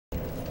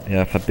You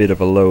have a bit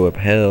of a low of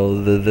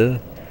health. I'm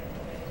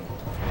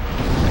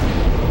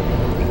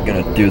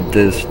gonna do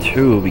this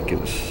too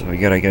because I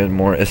gotta get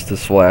more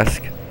Estus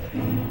flask.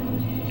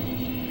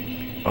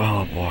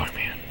 Oh boy,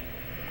 man.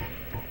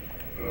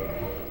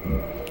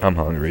 I'm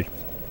hungry.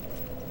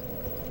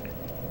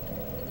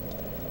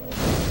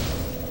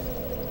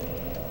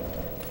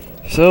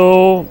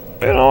 So,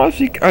 you know,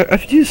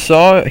 if you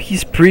saw,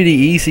 he's pretty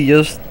easy.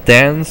 Just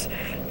dance,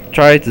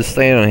 try to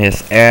stay on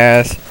his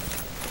ass,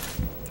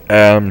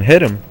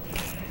 hit him.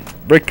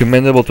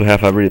 Recommendable to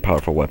have a really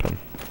powerful weapon.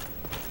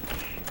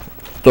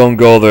 Don't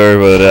go there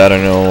with, I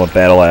don't know, a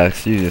battle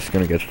axe. You're just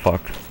gonna get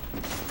fucked.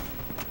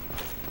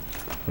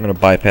 I'm gonna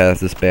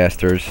bypass this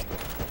bastards.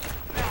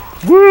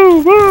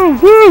 Woo, woo,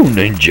 woo,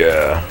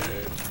 ninja.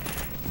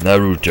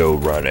 Naruto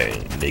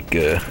running,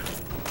 nigga.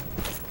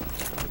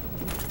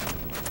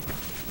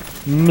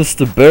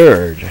 Mr.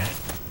 Bird,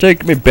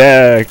 take me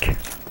back.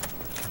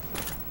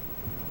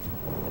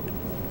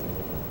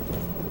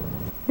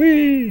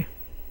 Whee!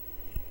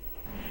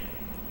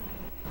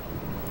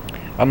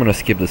 I'm gonna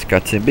skip this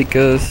cutscene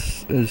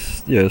because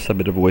it's just a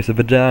bit of a waste of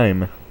a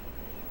dime.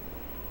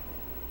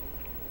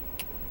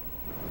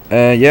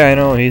 Yeah, I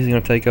know he's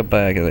gonna take up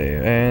back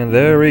there, and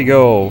there we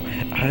go.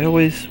 I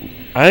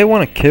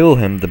wanna kill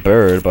him, the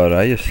bird, but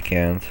I just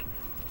can't.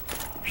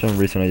 For some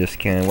reason I just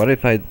can't. What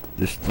if I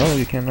just... No,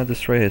 you cannot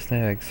destroy his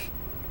legs.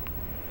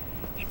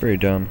 It's pretty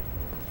dumb.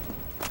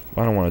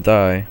 I don't want to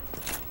die,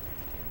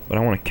 but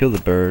I want to kill the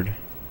bird.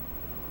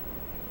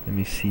 Let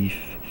me see if...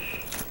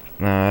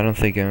 Nah, I don't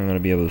think I'm gonna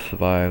be able to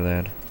survive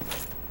that.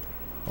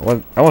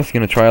 I was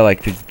gonna try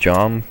like to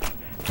jump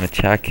and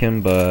attack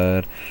him,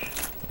 but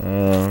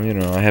you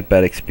know, I had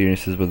bad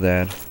experiences with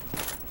that.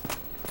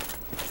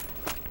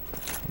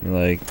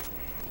 Like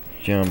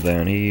jump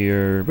down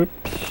here,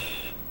 whoops.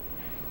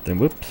 Then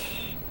whoops.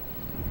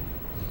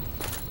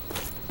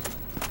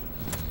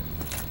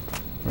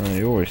 Oh,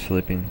 you're always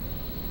slipping.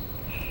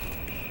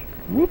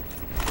 Whoop.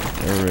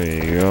 There we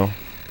go.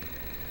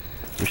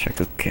 Wish I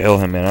could kill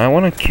him, man. I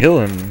want to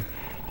kill him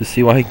to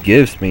see what he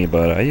gives me,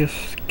 but I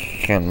just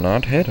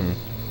cannot hit him.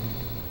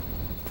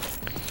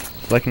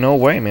 It's like, no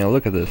way, man.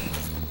 Look at this.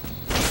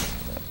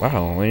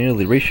 Wow, we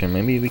nearly reached him.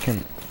 Maybe we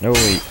can... No,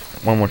 wait.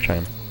 One more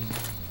time.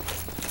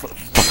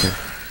 Motherfucker.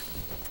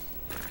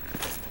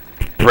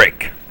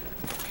 Break.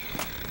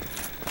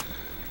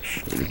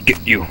 I'm gonna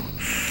get you.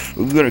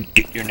 I'm gonna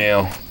get you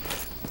now.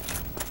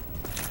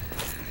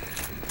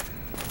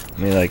 I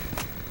mean, like,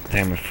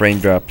 damn, my frame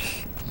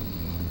drops.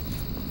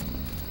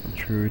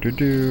 Yeah,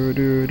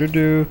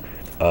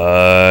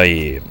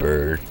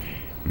 bird.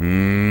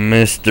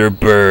 Mr.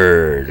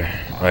 Bird.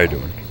 How you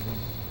doing?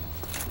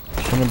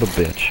 Son of a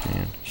bitch,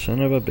 man.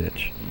 Son of a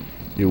bitch.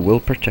 You will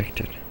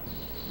protect it.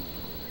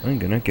 I'm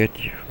gonna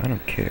get you. I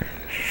don't care.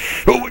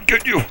 I will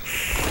get you.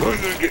 I'm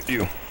gonna get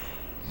you.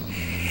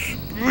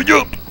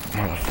 Jump!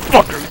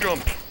 Motherfucker,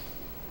 jump!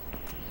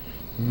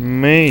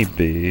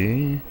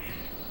 Maybe...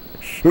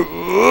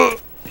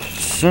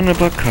 Son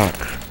of a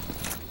cock.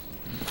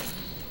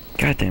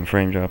 Goddamn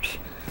frame drops.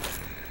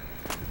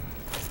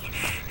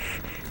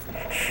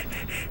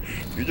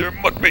 You dare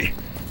muck me!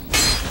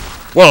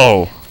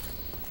 Whoa!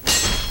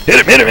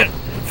 Hit him!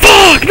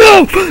 Fuck!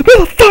 No!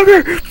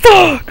 Motherfucker!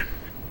 Fuck!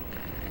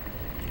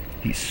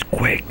 He's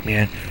quick,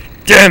 man.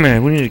 Damn it!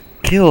 We need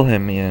to kill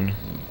him, man.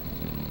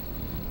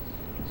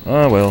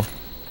 Oh well.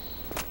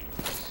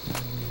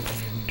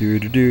 Yo,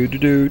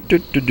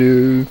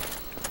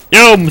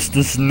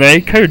 Mr.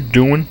 Snake, how you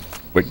doing?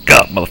 Wake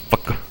up,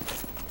 motherfucker.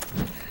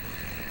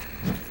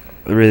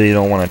 I really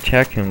don't want to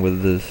attack him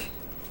with this,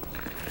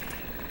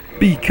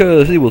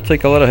 because he will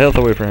take a lot of health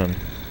away from him.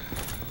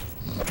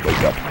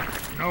 Wake up.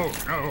 No,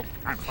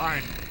 I'm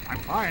fine.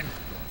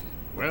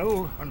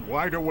 Well and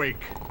wide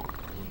awake.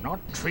 Do not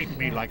treat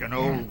me like an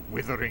old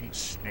withering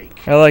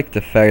snake. I like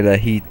the fact that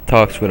he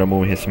talks with a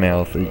moving his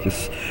mouth. It's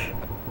just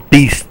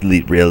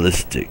beastly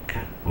realistic,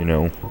 you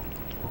know.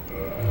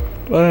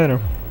 But I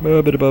don't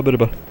know.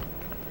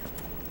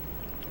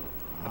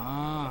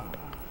 Ah,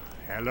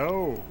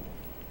 hello.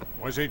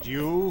 Was it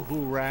you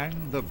who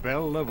rang the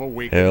bell of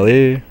awakening? Hell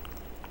yeah.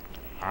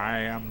 I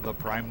am the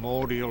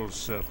primordial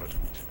serpent,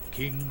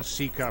 King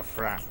Seeker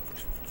Frampt,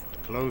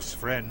 close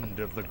friend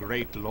of the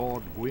great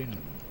Lord Gwyn,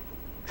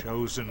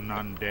 chosen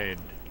undead,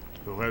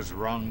 who has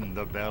rung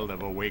the bell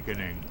of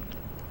awakening.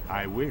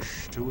 I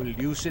wish to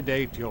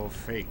elucidate your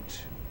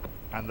fate,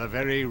 and the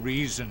very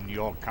reason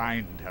your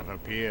kind have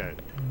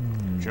appeared.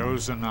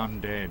 Chosen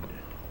undead,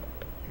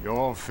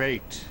 your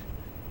fate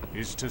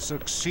is to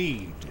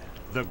succeed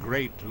the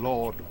great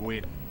Lord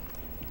Gwyn,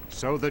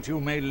 so that you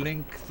may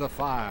link the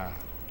fire,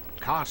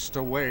 cast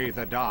away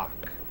the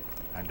dark,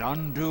 and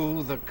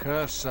undo the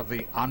curse of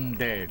the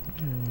undead.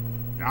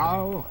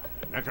 Now,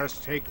 let us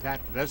take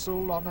that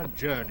vessel on a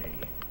journey.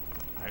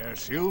 I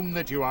assume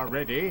that you are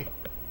ready.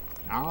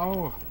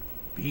 Now,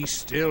 be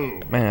still.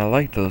 Man, I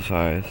like those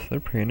eyes. They're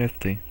pretty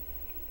nifty.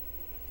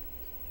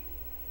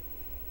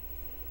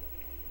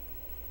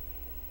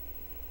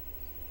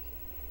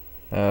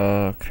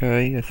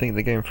 Okay, I think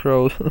the game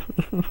froze.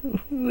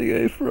 The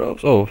game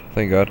froze. Oh,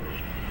 thank God.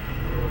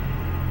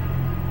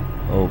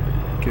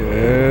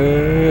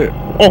 Okay.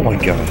 Oh my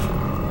God.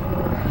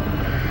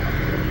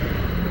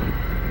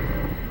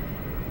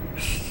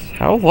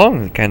 How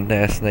long can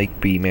that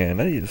snake be, man?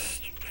 That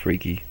is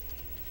freaky.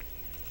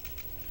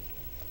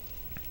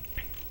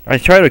 I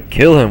tried to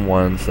kill him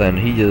once, and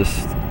he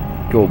just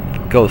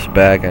goes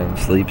back and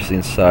sleeps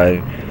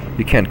inside.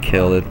 You can't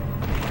kill it.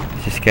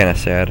 It's just kind of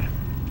sad.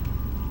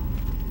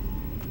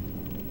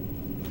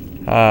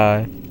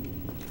 Hi.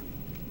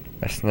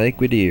 A snake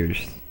with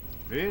ears.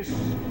 This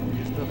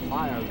is the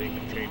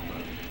firelink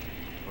chamber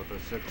for the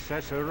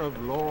successor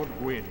of Lord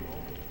Gwyn.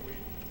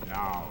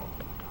 Now,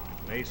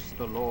 place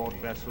the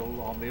LordVessel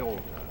on the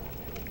altar.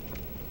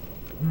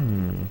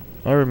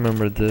 I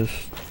remember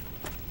this.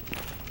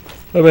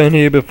 I've been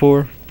here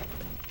before.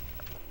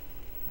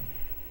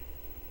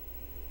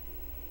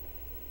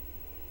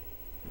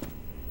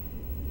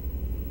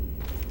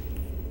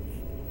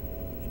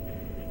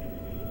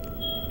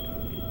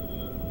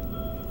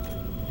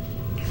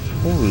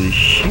 Holy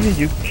shit,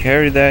 you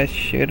carry that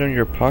shit on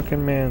your pocket,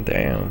 man?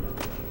 Damn.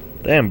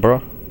 Damn,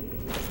 bro.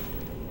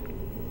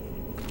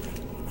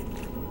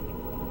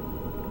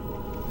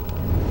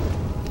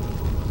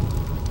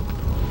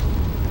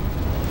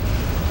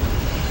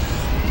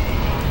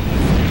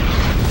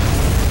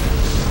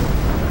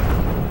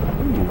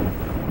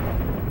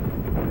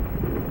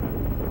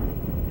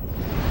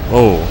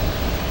 Oh.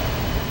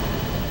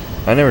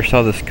 I never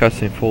saw this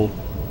cutscene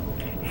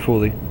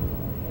fully.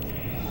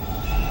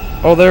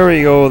 Oh, there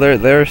we go.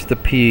 There's the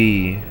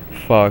P.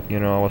 Fuck, you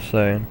know, I was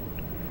saying.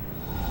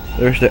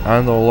 There's the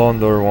Ando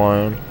Londor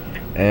one.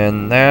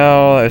 And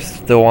now it's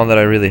the one that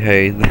I really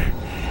hate.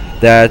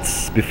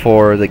 That's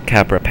before the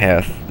Capra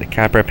path. The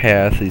Capra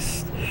path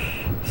is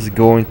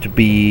going to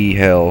be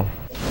hell.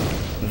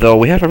 Though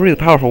we have a really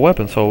powerful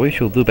weapon, so we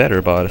should do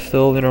better, but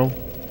still, you know.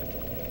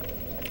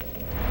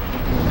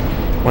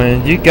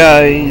 When you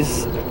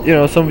guys, you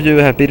know, some of you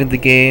have beaten the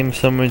game,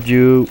 some of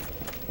you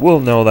will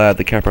know that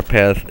the Capra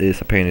path is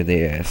a pain in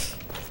the ass.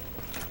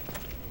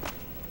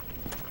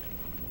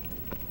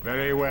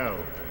 Very well.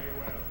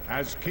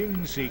 As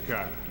King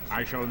Seeker,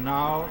 I shall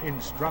now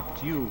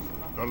instruct you,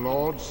 the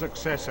Lord's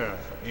successor,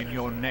 in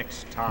your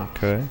next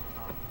task. Okay.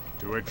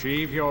 To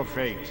achieve your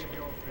fate,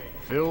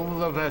 fill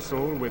the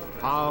vessel with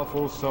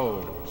powerful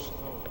souls,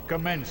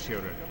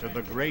 commensurate to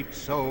the great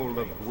soul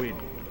of Gwyn.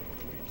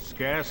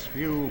 Scarce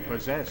few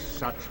possess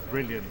such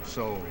brilliant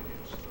souls.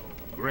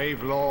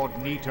 Grave Lord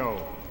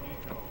Nito,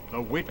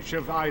 the Witch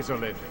of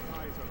Izalith,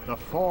 the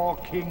 4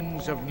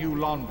 kings of New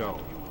Londo,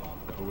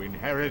 who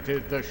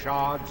inherited the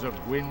shards of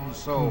Gwyn's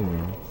soul,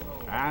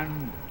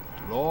 and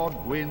Lord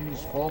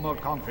Gwyn's former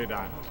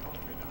confidant,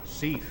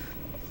 Siff,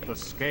 the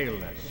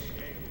Scaleless.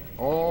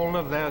 All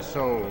of their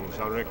souls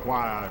are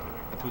required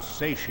to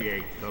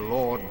satiate the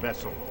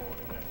LordVessel.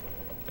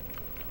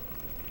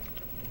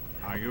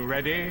 Are you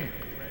ready?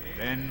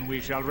 Then we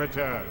shall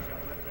return.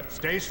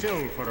 Stay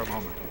still for a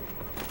moment.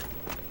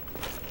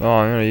 Oh,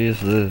 I'm gonna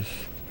use this.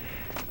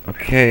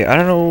 Okay, I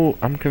don't know.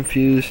 I'm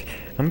confused.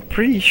 I'm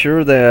pretty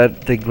sure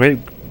that the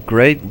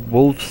great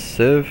wolf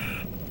Siff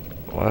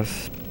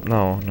was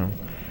no.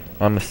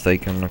 I'm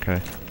mistaken. Okay.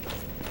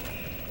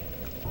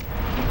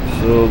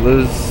 So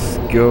let's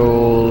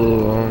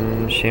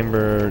go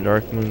chamber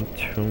Dark Moon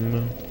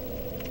Tomb.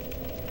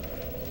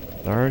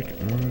 Dark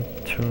Moon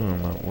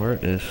Tomb. Where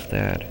is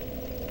that?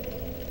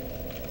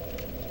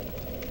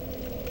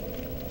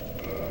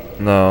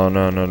 No.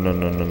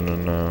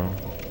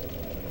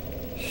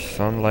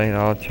 Sunlight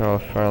Altar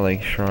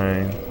Firelink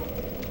Shrine.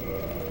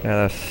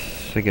 Yeah,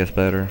 it gets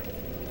better.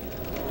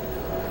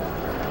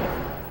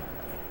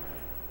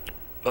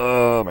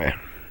 Oh man.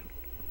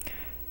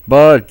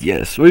 But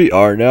yes, we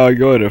are now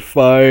going to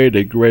fight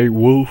a Grey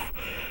Wolf,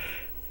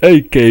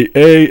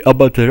 aka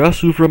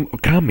Amaterasu from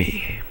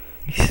Okami.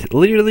 He's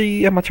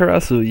literally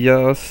Amaterasu,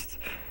 just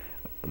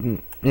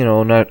you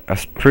know, not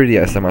as pretty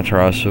as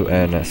Amaterasu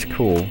and as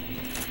cool,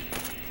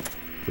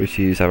 which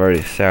is a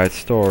very sad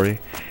story.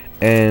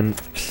 And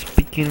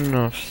speaking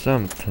of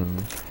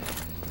something,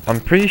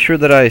 I'm pretty sure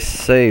that I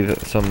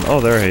saved some.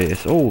 Oh, there he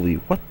is. Holy,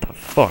 what the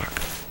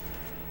fuck?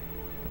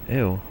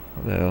 Ew,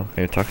 what the hell?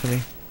 Can you talk to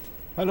me?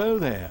 Hello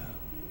there.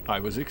 I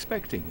was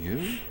expecting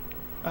you.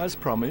 As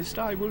promised,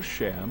 I will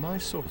share my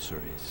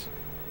sorceries.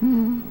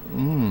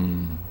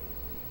 I'm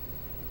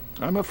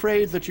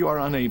afraid that you are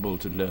unable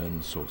to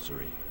learn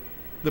sorcery.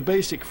 The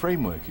basic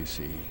framework, you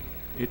see,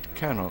 it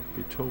cannot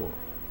be taught.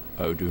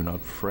 Oh, do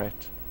not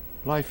fret.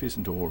 Life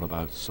isn't all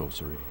about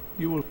sorcery.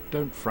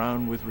 Don't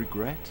frown with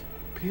regret.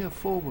 Peer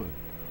forward.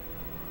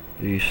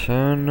 You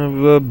son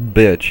of a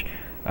bitch.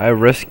 I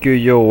rescue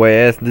your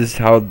ass, and this is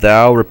how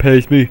thou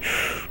repays me.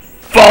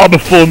 Fall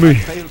before me!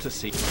 Fail to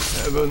see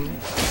heaven.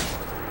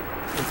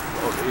 The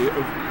folly of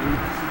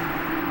youth.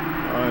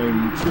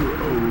 I'm too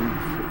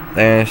old.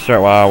 And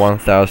start WoW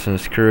 1000.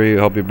 Screw you,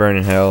 hope you burn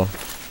in hell.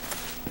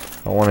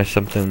 I wanted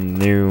something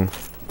new.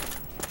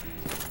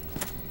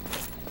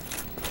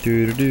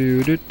 Do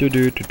do do do do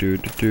do do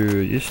do do.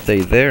 You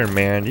stay there,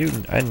 man.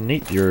 I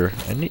need your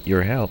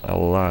help a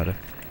lot.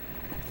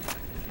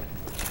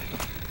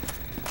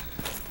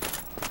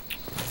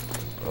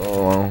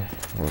 Oh,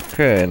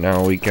 okay.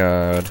 Now we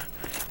got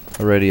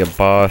already a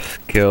boss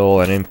kill,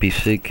 an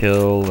NPC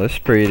kill. That's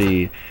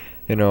pretty,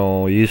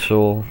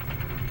 useful.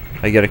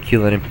 I gotta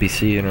kill an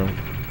NPC,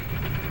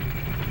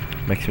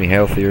 makes me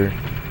healthier.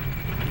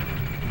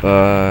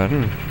 But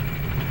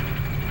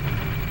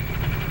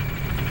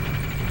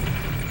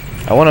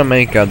I want to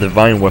make a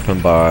divine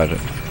weapon, but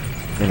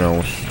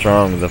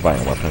strong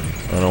divine weapon.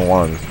 I don't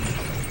want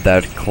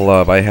that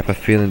club. I have a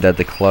feeling that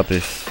the club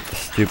is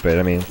stupid.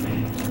 I mean,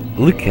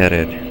 look at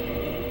it.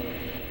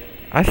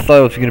 I thought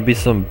it was gonna be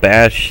some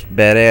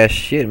badass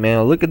shit,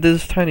 man. Look at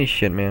this tiny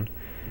shit, man.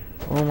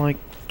 Oh my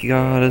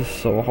god, it's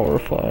so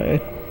horrifying.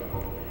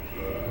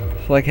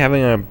 It's like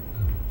having a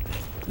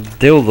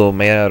dildo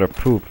made out of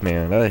poop,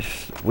 man. That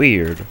is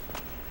weird.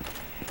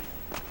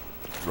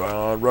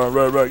 Run, run,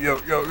 run, run, go,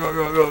 go, go,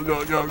 go, go,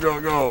 go, go,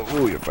 go, go.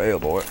 Ooh, you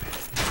failed, boy.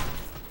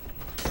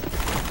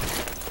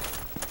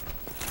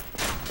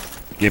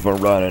 Keep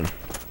on running.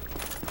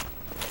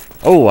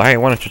 Oh, I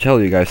wanted to tell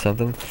you guys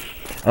something.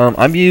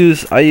 I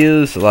use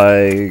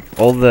like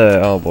all the,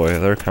 oh boy,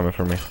 they're coming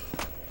for me.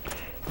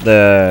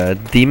 The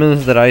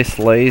demons that I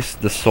slayed,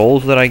 the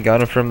souls that I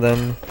got from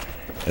them,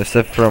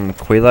 except from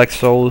Quilax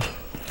souls,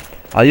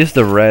 I used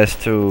the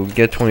rest to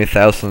get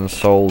 20,000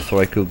 souls so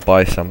I could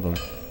buy something.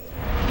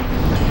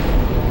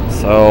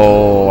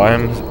 So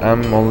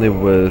I'm only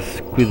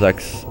with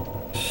Quilax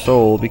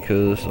soul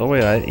because, oh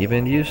wait, I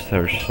even used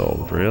her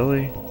soul.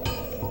 Really?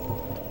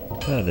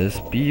 That is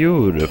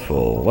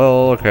beautiful.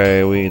 Well,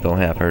 okay, we don't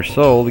have her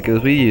soul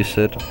because we used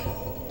it.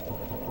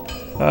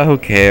 Who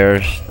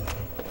cares?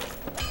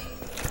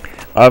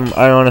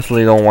 I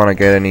honestly don't want to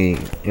get any,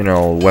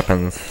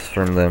 weapons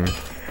from them.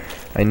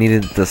 I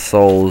needed the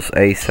souls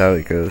ASAP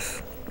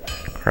because,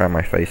 crap,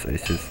 my face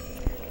is just.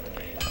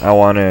 I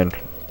wanted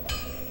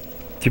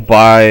to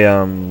buy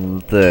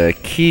the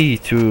key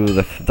to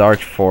the dark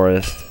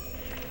forest.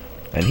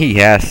 And he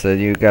has it.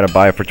 You gotta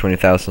buy it for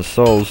 20,000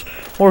 souls,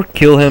 or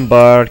kill him.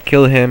 But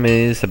kill him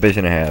is a bitch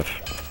and a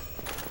half.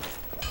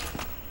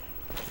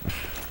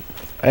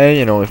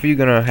 And if you're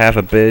gonna have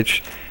a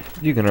bitch,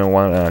 you're gonna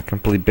want a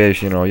complete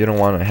bitch. You don't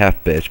want a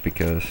half bitch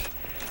because,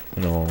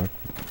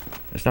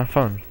 it's not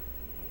fun.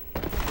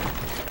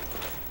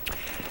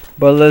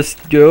 But let's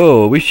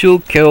go. We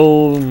should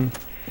kill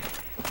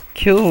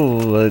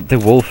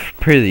the wolf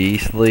pretty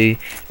easily.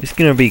 It's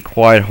gonna be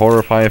quite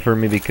horrifying for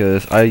me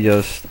because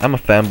I'm a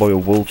fanboy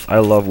of wolves. I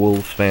love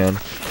wolves, man.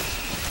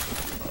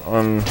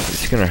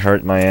 It's gonna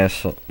hurt my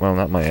ass. Well,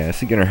 not my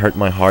ass. It's gonna hurt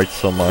my heart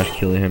so much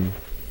killing him.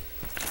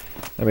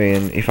 I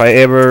mean, if I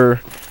ever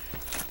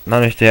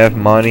manage to have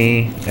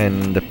money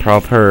and the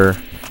proper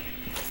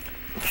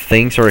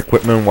things or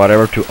equipment,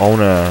 whatever, to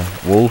own a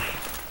wolf,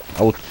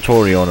 I would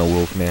totally own a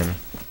wolf, man.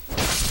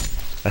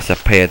 As a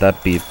pet,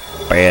 that'd be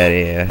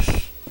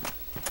badass.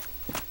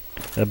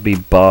 That'd be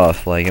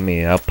boss. Like, I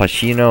mean, Al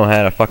Pacino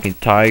had a fucking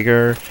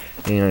tiger.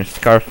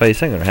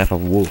 Scarface, I'm gonna have a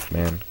wolf,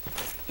 man.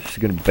 It's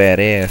gonna be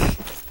badass.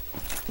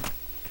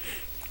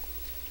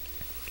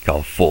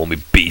 Come for me,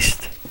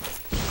 beast.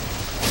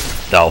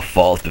 Thou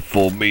falls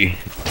before me.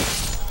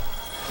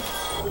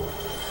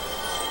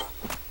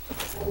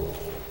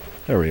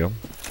 There we go.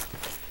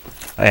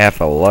 I have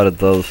a lot of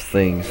those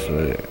things.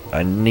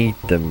 I need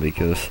them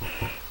because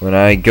when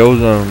I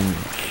go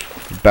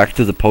back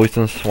to the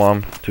poison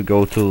swamp to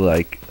go to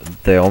like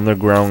the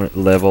underground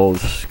level,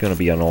 it's gonna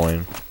be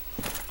annoying.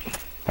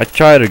 I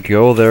tried to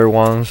go there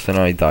once and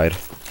I died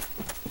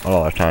a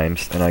lot of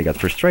times and I got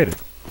frustrated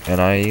and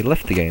I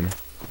left the game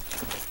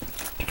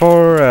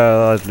for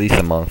at least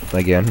a month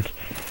again.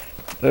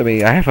 I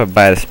mean, I have a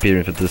bad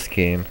experience with this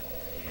game.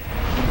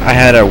 I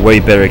had a way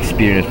better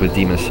experience with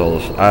Demon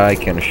Souls, I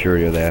can assure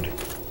you that.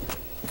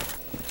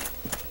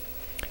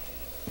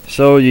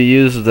 So you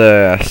use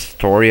the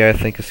story, I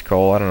think it's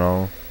called, I don't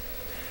know.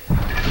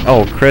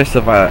 Oh, Crest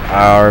of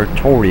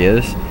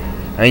Artorias,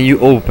 and you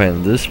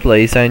open this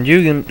place, and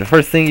the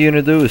first thing you're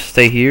gonna do is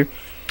stay here.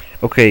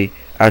 Okay,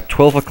 at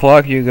 12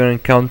 o'clock you're gonna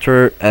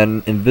encounter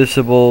an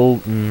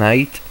invisible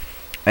knight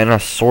and a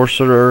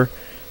sorcerer.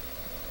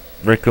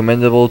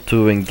 Recommendable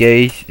to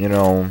engage,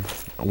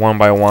 one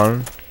by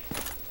one,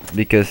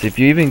 because if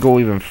you even go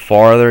even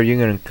farther, you're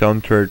gonna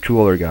encounter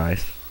two other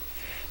guys.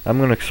 I'm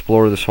gonna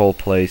explore this whole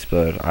place,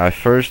 but I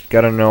first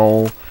gotta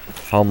know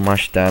how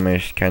much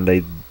damage can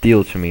they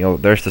deal to me. Oh,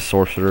 there's the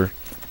sorcerer.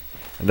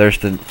 There's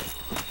the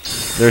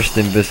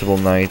invisible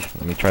knight.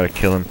 Let me try to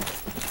kill him.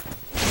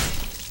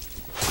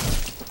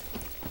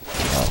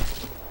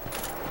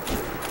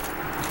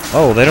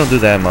 Oh, they don't do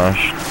that much.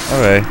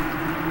 Okay,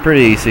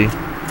 pretty easy.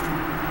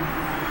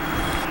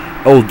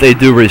 Oh, they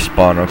do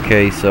respawn.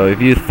 Okay, so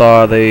if you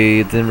thought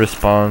they didn't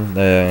respawn,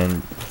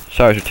 then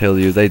sorry to tell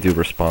you, they do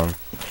respawn.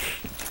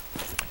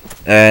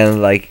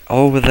 And like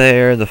over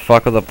there, the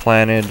fuck of the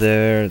planet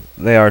there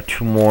are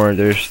two more.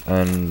 There's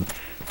an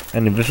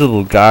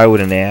invisible guy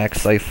with an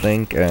axe, I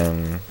think,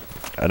 and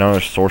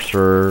another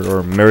sorcerer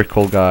or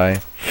miracle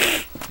guy.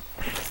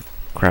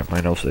 Crap,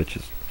 my nose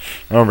itches.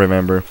 I don't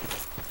remember.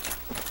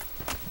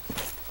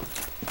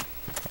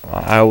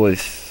 I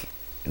was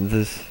in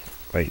this.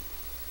 Wait.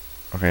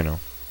 Okay, no.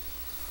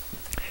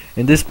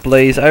 In this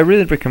place, I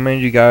really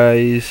recommend you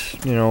guys,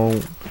 you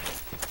know,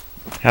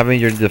 having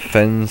your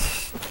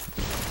defense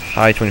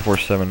high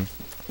 24/7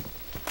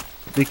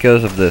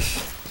 because of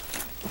this.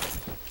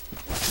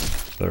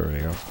 There we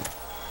go.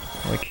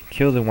 I can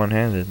kill the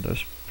one-handed.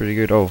 That's pretty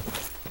good. Oh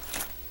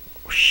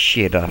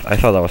shit! I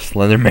thought that was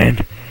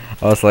Slenderman.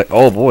 I was like,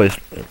 oh boy,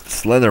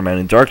 Slenderman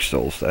in Dark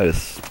Souls. That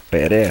is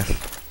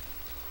badass.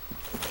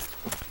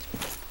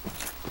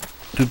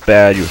 Too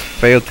bad you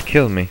failed to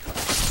kill me.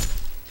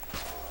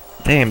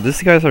 Damn,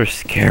 these guys are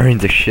scaring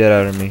the shit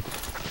out of me.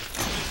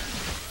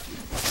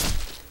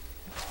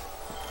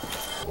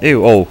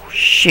 Ew, oh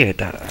shit,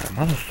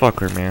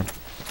 motherfucker, man.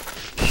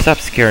 Stop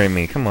scaring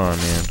me, come on,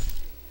 man.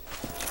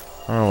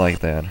 I don't like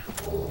that.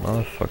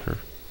 Motherfucker.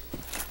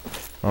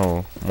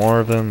 Oh, more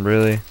of them,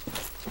 really?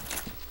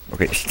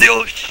 Okay,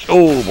 still,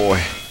 oh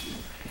boy.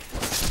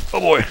 Oh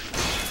boy.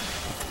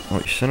 Oh,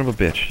 you son of a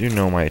bitch, you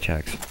know my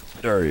attacks.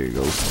 There you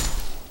go.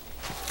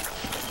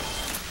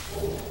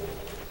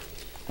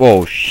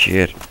 Whoa,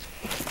 shit.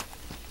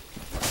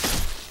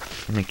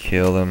 Let me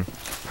kill them.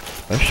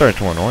 They're starting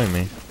to annoy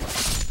me.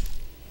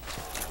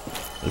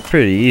 They're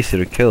pretty easy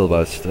to kill,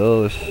 but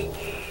still, it's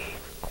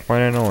quite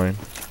annoying.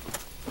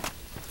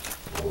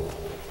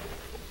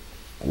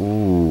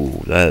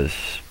 Ooh, that is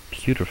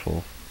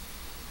beautiful.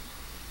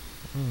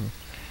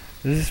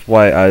 This is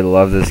why I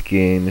love this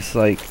game. It's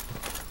like,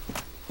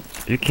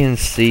 you can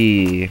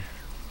see.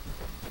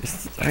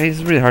 It's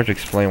really hard to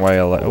explain why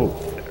I like.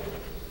 Oh,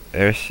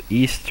 there's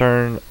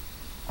Eastern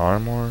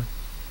armor.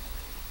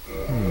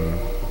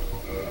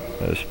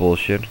 That's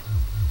bullshit.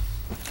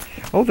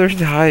 Oh, there's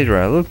the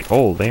Hydra. Look.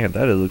 Oh man,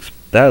 that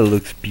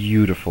looks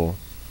beautiful.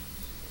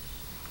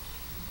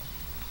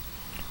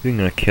 We're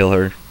gonna kill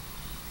her.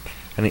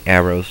 Any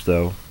arrows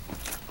though?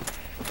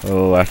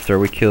 Oh, after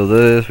we kill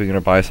this, we're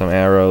gonna buy some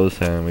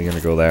arrows and we're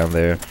gonna go down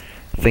there.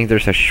 I think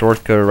there's a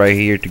shortcut right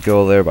here to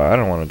go there, but I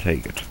don't want to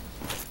take it.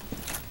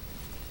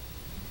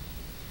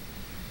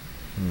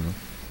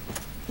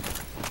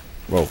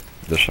 Whoa,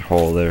 there's a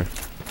hole there.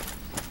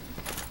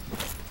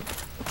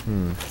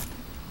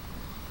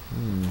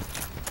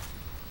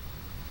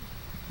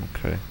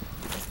 Okay.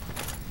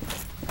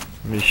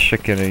 Let me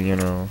check it, you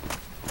know.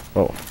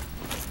 Oh.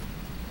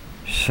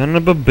 Son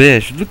of a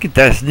bitch, look at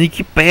that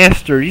sneaky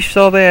bastard. You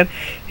saw that?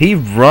 He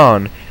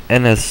run,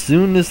 and as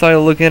soon as I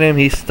look at him,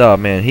 he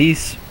stopped, man.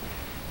 He's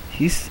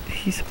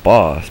a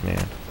boss,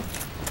 man.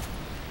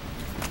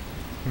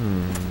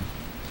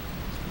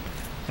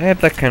 I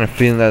have that kind of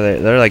feeling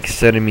that they're like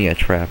setting me a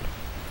trap.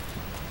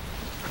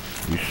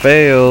 You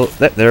fail.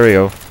 There we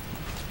go.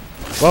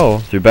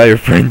 Whoa, too bad your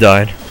friend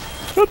died.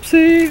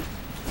 Whoopsie.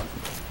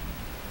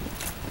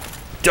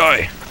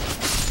 Die.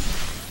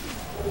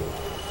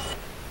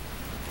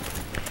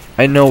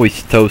 I know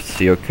it's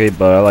toasty, okay,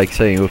 but I like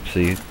saying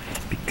oopsie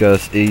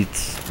because it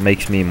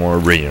makes me more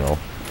original.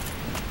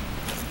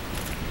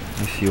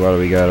 Let's see what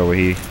we got over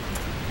here.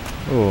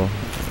 Oh,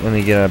 let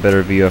me get a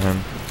better view of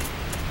him.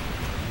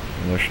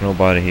 There's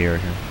nobody here.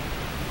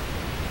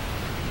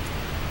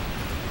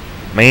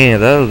 Man,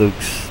 that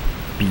looks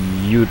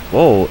beautiful.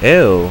 Oh,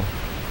 ew.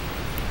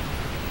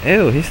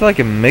 Ew, he's like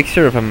a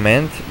mixture of a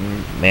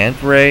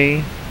manta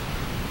ray.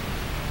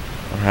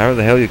 Or however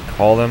the hell you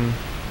call them.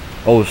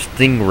 Oh,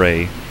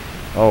 stingray.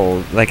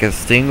 Oh, like a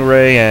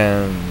stingray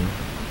and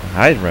a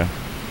hydra.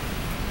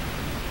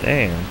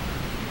 Damn.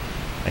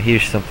 I hear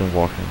something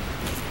walking.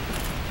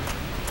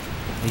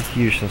 I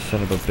hear some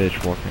son of a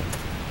bitch walking.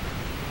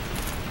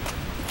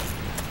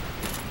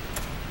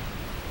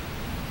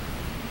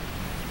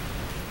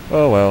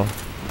 Oh well.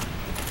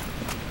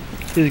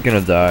 He's gonna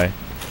die.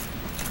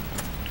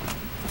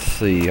 Let's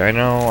see. I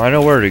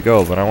know where to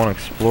go, but I want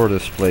to explore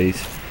this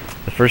place.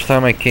 The first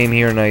time I came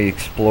here and I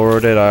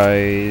explored it,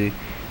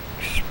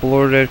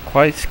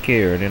 quite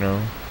scared, you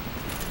know.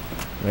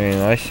 I mean,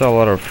 I saw a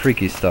lot of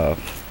freaky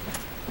stuff.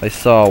 I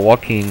saw a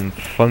walking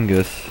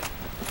fungus.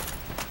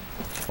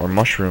 Or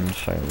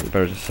mushrooms, I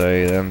better to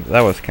say. Then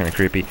that was kind of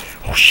creepy.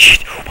 Oh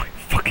shit! Oh my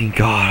fucking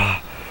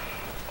god!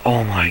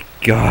 Oh my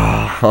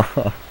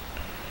god!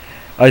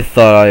 I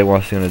thought I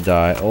was gonna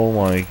die. Oh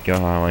my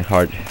god, my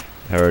heart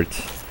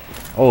hurts.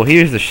 Oh,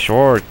 here's the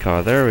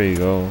shortcut. There we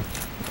go.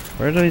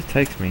 Where does it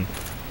take me?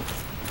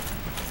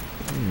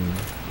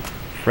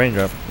 Frame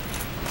drop.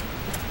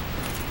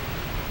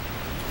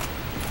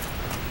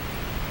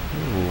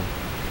 Ooh.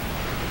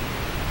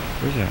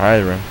 Where's the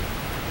Hydra?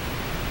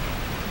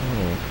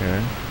 Oh, okay.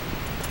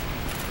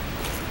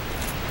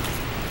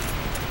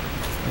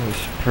 Oh,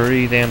 it's a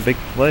pretty damn big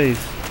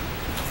place.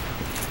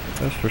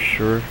 That's for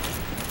sure.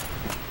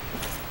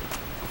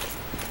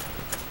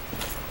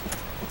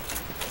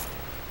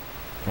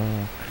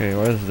 Okay,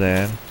 what is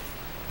that?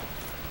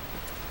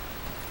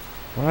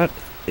 What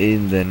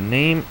in the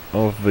name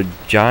of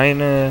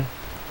vagina?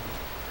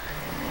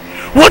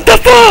 What the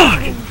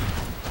fuck?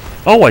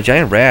 Oh, a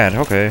giant rat.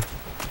 Okay.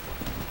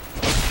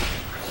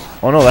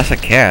 Oh no, that's a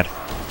cat.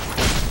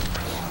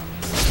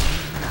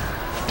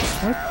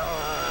 What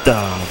the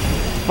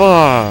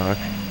fuck?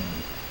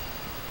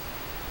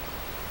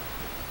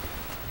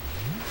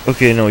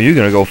 Okay, no, you're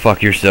gonna go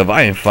fuck yourself.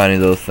 I ain't finding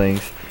those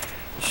things.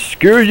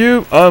 Screw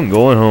you, I'm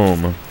going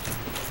home.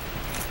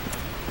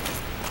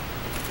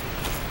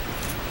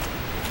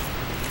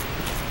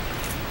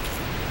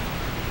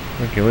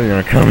 Okay, we're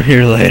gonna come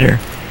here later.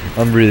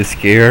 I'm really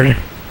scared.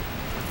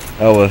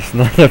 That was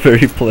not a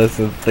very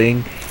pleasant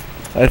thing.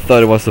 I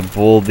thought it was a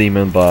bull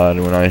demon, but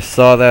when I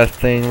saw that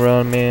thing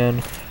run,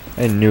 man,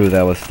 I knew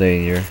that was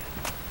danger.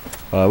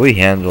 We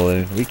handled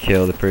it. We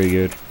killed it pretty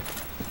good.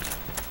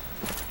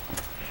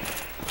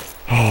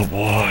 Oh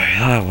boy,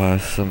 that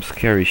was some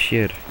scary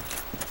shit.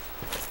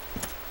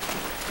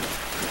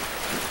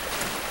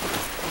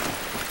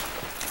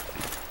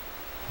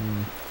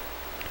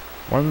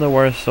 Wonder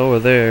what's over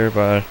there,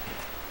 but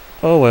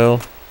oh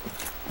well.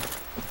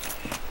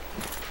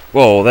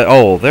 Whoa,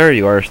 oh, there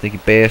you are, sneaky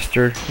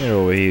bastard. Get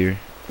over here.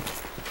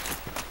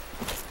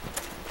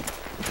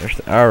 There's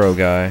the arrow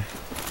guy.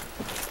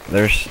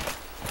 There's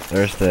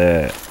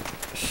the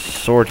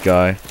sword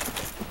guy.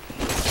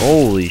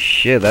 Holy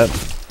shit, that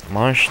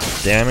much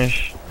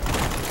damage.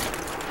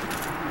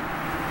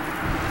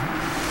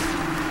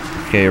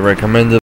 Okay, recommended.